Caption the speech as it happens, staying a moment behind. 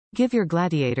Give your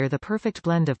Gladiator the perfect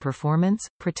blend of performance,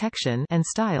 protection, and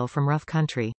style from rough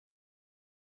country.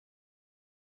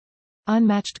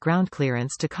 Unmatched ground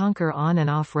clearance to conquer on- and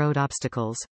off-road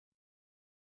obstacles.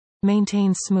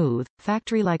 Maintains smooth,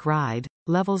 factory-like ride,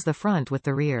 levels the front with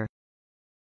the rear.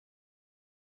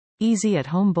 Easy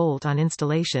at-home bolt-on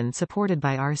installation supported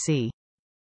by RC.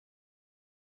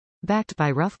 Backed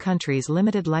by Rough Country's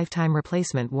limited lifetime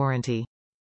replacement warranty.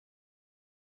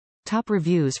 Top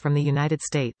reviews from the United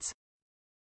States.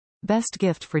 Best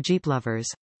gift for Jeep lovers.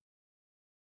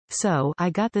 So, I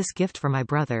got this gift for my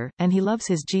brother, and he loves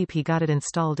his Jeep. He got it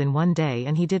installed in one day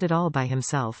and he did it all by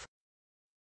himself.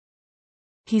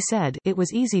 He said, it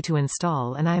was easy to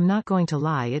install and I am not going to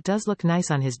lie, it does look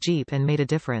nice on his Jeep and made a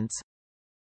difference.